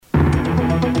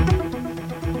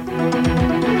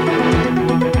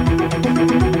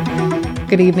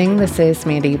Good evening, this is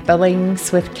Mandy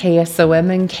Billings with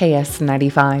KSOM and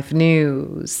KS95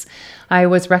 News.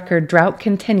 Iowa's record drought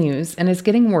continues and is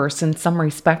getting worse in some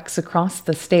respects across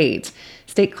the state.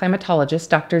 State climatologist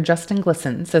Dr. Justin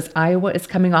Glisson says Iowa is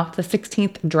coming off the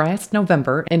 16th driest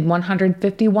November in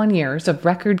 151 years of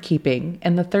record keeping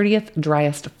and the 30th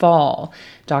driest fall.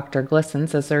 Dr. Glisson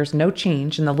says there's no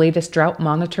change in the latest drought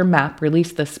monitor map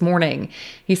released this morning.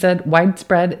 He said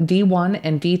widespread D1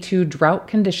 and D2 drought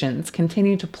conditions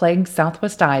continue to plague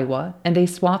southwest Iowa and a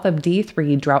swath of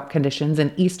D3 drought conditions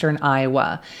in eastern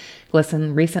Iowa.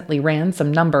 Glisson recently ran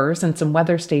some numbers and some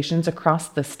weather stations across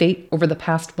the state over the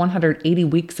past 180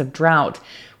 weeks of drought.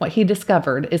 What he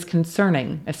discovered is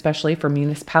concerning, especially for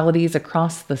municipalities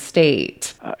across the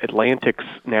state. Atlantic's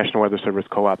National Weather Service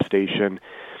co-op station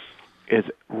is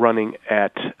running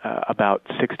at about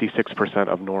 66%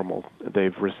 of normal.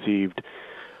 They've received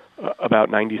about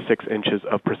 96 inches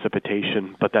of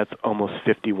precipitation, but that's almost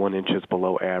 51 inches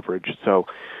below average. So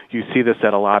you see this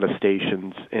at a lot of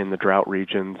stations in the drought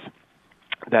regions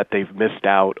that they've missed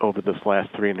out over this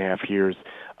last 3.5 years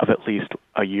of at least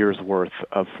a year's worth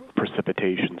of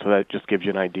precipitation. So that just gives you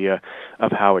an idea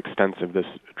of how extensive this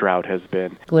drought has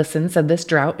been. Glisson said this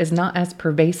drought is not as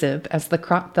pervasive as the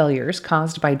crop failures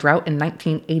caused by drought in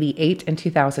 1988 and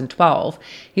 2012.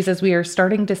 He says we are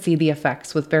starting to see the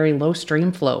effects with very low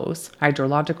stream flows,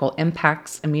 hydrological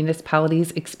impacts, and municipalities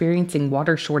experiencing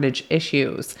water shortage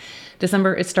issues.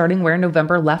 December is starting where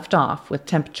November left off, with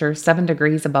temperatures 7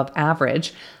 degrees above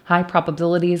average, high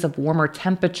probabilities of warmer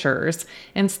temperatures,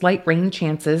 and slight rain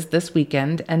chances this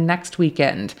weekend and next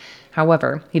weekend.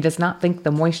 However, he does not think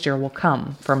the moisture will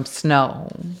come from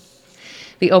snow.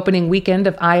 The opening weekend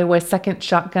of Iowa's second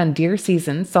shotgun deer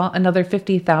season saw another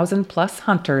 50,000-plus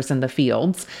hunters in the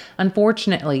fields.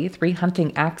 Unfortunately, 3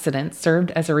 hunting accidents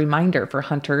served as a reminder for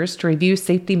hunters to review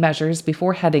safety measures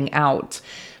before heading out.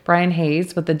 Brian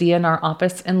Hayes with the DNR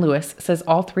office in Lewis says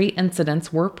all 3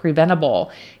 incidents were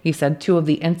preventable. He said 2 of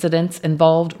the incidents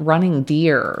involved running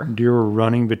deer. Deer were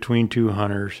running between 2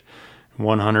 hunters.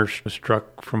 One hunter was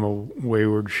struck from a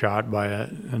wayward shot by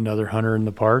another hunter in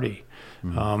the party.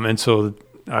 And so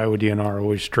Iowa DNR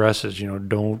always stresses,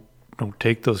 don't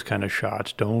take those kind of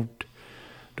shots. Don't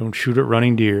shoot at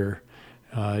running deer.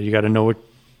 You got to know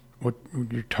what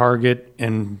your target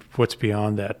and what's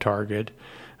beyond that target.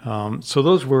 So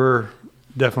those were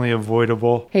definitely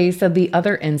avoidable. Hayes said the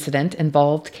other incident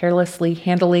involved carelessly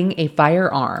handling a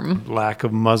firearm. Lack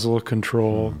of muzzle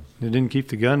control. They didn't keep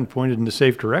the gun pointed in the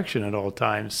safe direction at all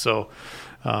times. So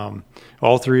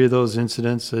all 3 of those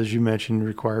incidents, as you mentioned,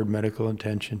 required medical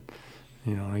attention.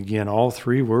 Again, all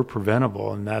 3 were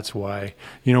preventable, and that's why,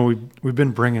 we've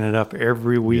been bringing it up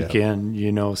every weekend,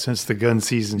 since the gun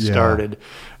season started,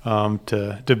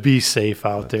 to be safe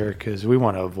out there, because we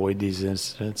want to avoid these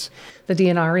incidents. The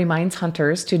DNR reminds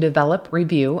hunters to develop,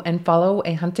 review, and follow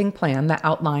a hunting plan that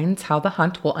outlines how the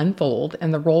hunt will unfold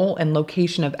and the role and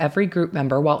location of every group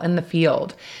member while in the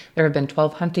field. There have been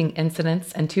 12 hunting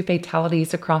incidents and 2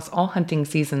 fatalities across all hunting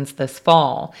seasons this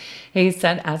fall. Hayes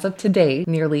said as of today,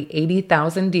 nearly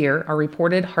 80,000 deer are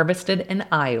reported harvested in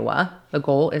Iowa. The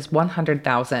goal is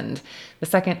 100,000. The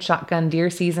second shotgun deer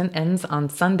season ends on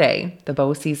Sunday. The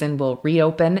bow season will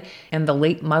reopen, and the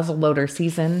late muzzleloader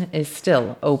season is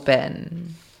still open.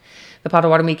 The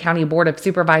Pottawatomie County Board of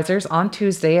Supervisors on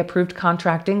Tuesday approved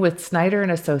contracting with Snyder &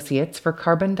 Associates for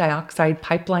carbon dioxide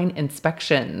pipeline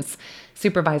inspections.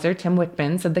 Supervisor Tim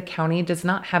Wickman said the county does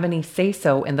not have any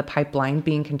say-so in the pipeline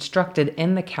being constructed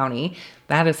in the county.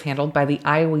 That is handled by the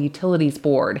Iowa Utilities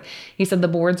Board. He said the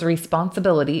board's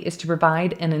responsibility is to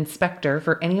provide an inspector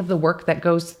for any of the work that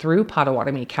goes through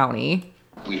Pottawatomie County.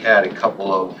 We had a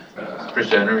couple of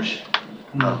presenters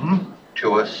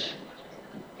to us,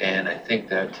 and I think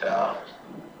that,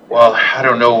 I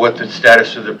don't know what the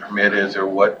status of the permit is or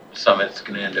what Summit's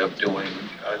going to end up doing.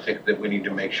 I think that we need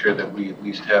to make sure that we at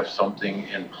least have something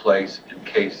in place in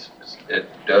case it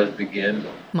does begin.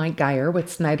 Mike Geyer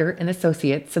with Snyder &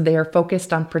 Associates said they are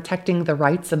focused on protecting the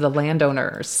rights of the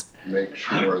landowners. Make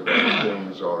sure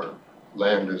that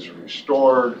land is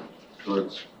restored to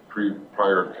its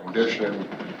prior condition,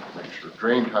 make sure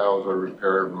drain tiles are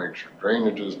repaired, make sure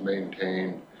drainage is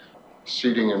maintained,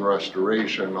 seeding and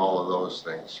restoration, all of those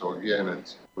things. So again,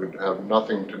 it would have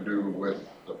nothing to do with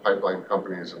the pipeline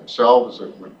companies themselves.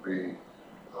 It would be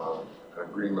an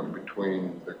agreement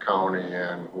between the county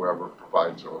and whoever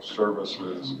provides those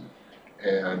services.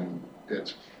 And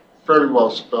it's fairly well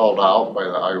spelled out by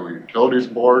the Iowa Utilities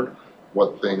Board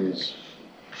what things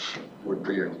would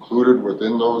be included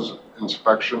within those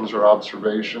inspections or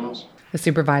observations. The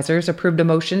supervisors approved a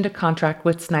motion to contract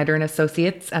with Snyder and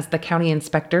Associates as the county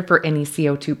inspector for any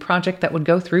CO2 project that would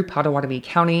go through Pottawatomie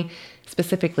County,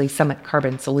 specifically Summit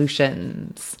Carbon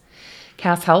Solutions.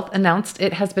 Cass Health announced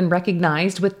it has been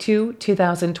recognized with 2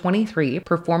 2023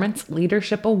 Performance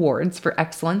Leadership Awards for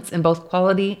excellence in both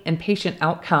quality and patient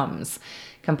outcomes.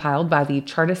 Compiled by the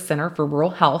Chartis Center for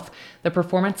Rural Health, the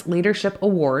Performance Leadership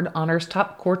Award honors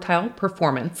top quartile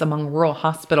performance among rural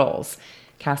hospitals.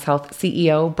 Cass Health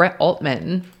CEO Brett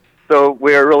Altman. So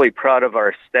we are really proud of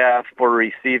our staff for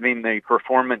receiving the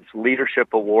Performance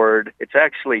Leadership Award. It's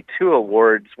actually 2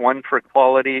 awards, one for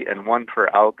quality and one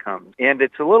for outcomes. And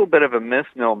it's a little bit of a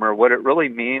misnomer. What it really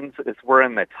means is we're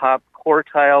in the top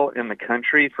quartile in the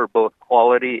country for both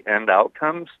quality and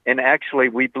outcomes. And actually,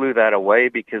 we blew that away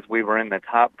because we were in the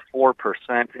top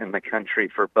 4% in the country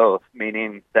for both,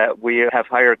 meaning that we have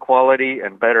higher quality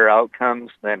and better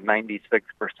outcomes than 96%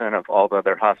 of all the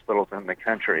other hospitals in the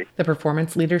country. The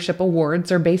Performance Leadership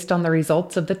Awards are based on the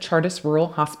results of the Chartis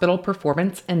Rural Hospital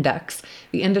Performance Index,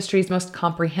 the industry's most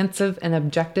comprehensive and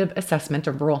objective assessment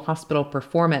of rural hospital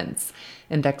performance.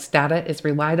 Index data is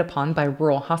relied upon by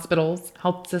rural hospitals,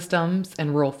 health systems,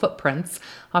 and rural footprints,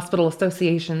 hospital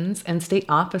associations, and state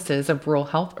offices of rural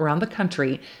health around the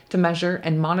country to measure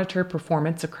and monitor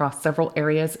performance across several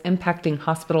areas impacting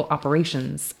hospital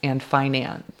operations and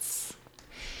finance.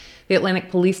 The Atlantic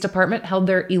Police Department held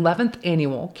their 11th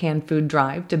annual canned food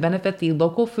drive to benefit the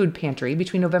local food pantry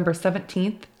between November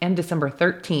 17th and December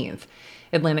 13th.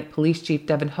 Atlantic Police Chief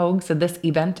Devin Hogue said this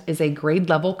event is a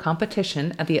grade-level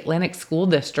competition at the Atlantic School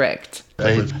District.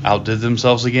 They outdid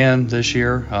themselves again this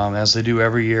year, as they do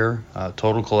every year.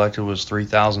 Total collected was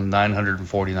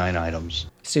 3,949 items.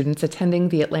 Students attending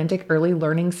the Atlantic Early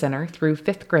Learning Center through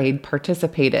 5th grade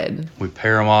participated. We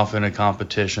pair them off in a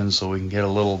competition so we can get a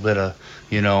little bit of,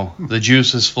 the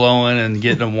juices flowing and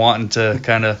getting them wanting to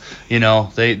kind of,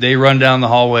 they run down the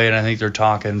hallway and I think they're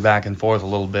talking back and forth a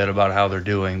little bit about how they're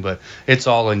doing, but it's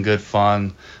all in good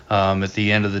fun. At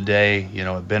the end of the day,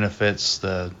 it benefits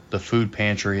the food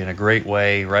pantry in a great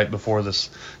way right before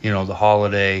this, the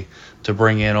holiday, to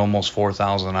bring in almost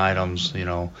 4,000 items.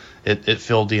 It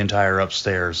filled the entire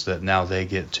upstairs that now they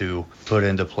get to put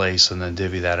into place and then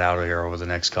divvy that out here over the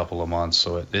next couple of months.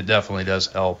 So it definitely does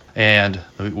help. And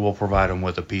we'll provide them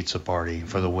with a pizza party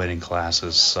for the winning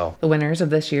classes. So the winners of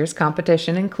this year's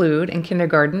competition include in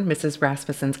kindergarten, Mrs.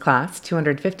 Rasmussen's class,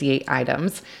 258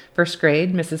 items. First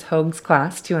grade, Mrs. Hogue's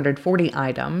class, 240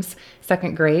 items.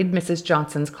 Second grade, Mrs.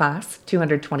 Johnson's class,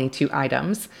 222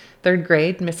 items. Third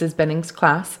grade, Mrs. Benning's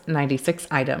class, 96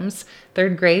 items.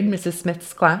 Third grade, Mrs.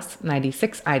 Smith's class,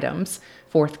 96 items.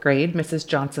 Fourth grade, Mrs.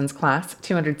 Johnson's class,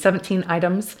 217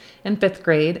 items. And fifth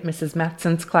grade, Mrs.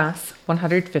 Matson's class,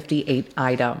 158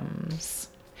 items.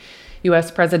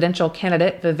 U.S. presidential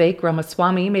candidate Vivek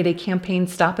Ramaswamy made a campaign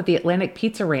stop at the Atlantic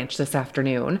Pizza Ranch this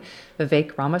afternoon.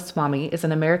 Vivek Ramaswamy is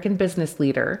an American business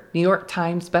leader, New York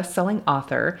Times best-selling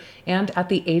author, and at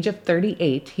the age of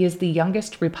 38, he is the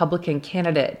youngest Republican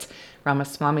candidate.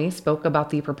 Ramaswamy spoke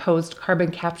about the proposed carbon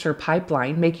capture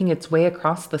pipeline making its way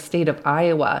across the state of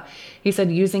Iowa. He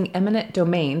said using eminent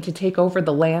domain to take over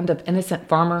the land of innocent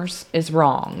farmers is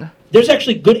wrong. There's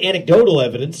actually good anecdotal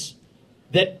evidence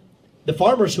that the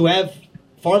farmers who have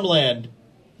farmland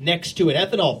next to an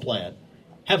ethanol plant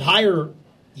have higher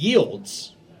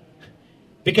yields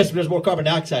because there's more carbon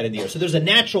dioxide in the air. So there's a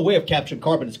natural way of capturing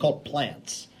carbon. It's called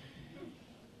plants.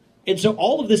 And so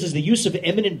all of this is the use of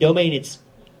eminent domain. It's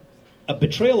a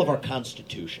betrayal of our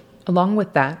Constitution. Along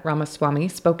with that, Ramaswamy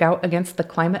spoke out against the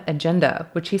climate agenda,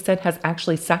 which he said has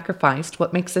actually sacrificed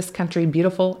what makes this country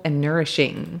beautiful and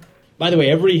nourishing. By the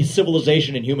way, every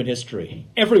civilization in human history,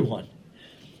 everyone,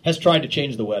 has tried to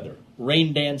change the weather.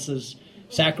 Rain dances,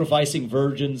 sacrificing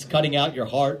virgins, cutting out your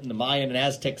heart in the Mayan and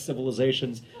Aztec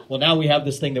civilizations. Well, now we have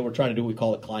this thing that we're trying to do. We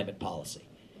call it climate policy.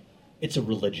 It's a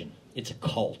religion. It's a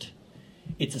cult.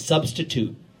 It's a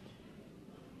substitute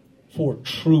for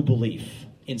true belief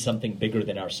in something bigger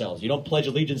than ourselves. You don't pledge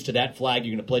allegiance to that flag.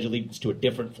 You're going to pledge allegiance to a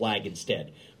different flag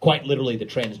instead. Quite literally, the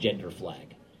transgender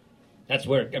flag. That's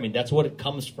what it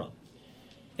comes from.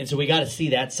 And so we got to see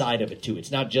that side of it, too. It's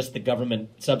not just the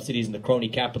government subsidies and the crony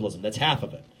capitalism. That's half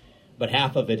of it. But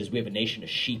half of it is we have a nation of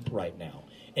sheep right now.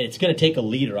 And it's going to take a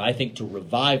leader, I think, to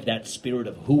revive that spirit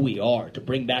of who we are, to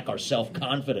bring back our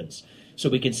self-confidence so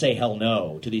we can say hell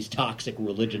no to these toxic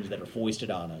religions that are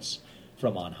foisted on us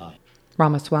from on high.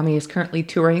 Ramaswamy is currently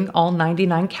touring all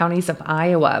 99 counties of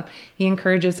Iowa. He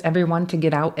encourages everyone to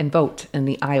get out and vote in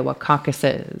the Iowa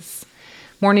caucuses.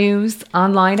 More news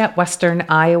online at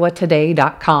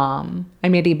westerniowatoday.com.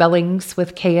 I'm Mandy Billings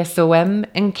with KSOM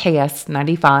and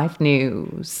KS95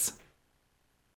 News.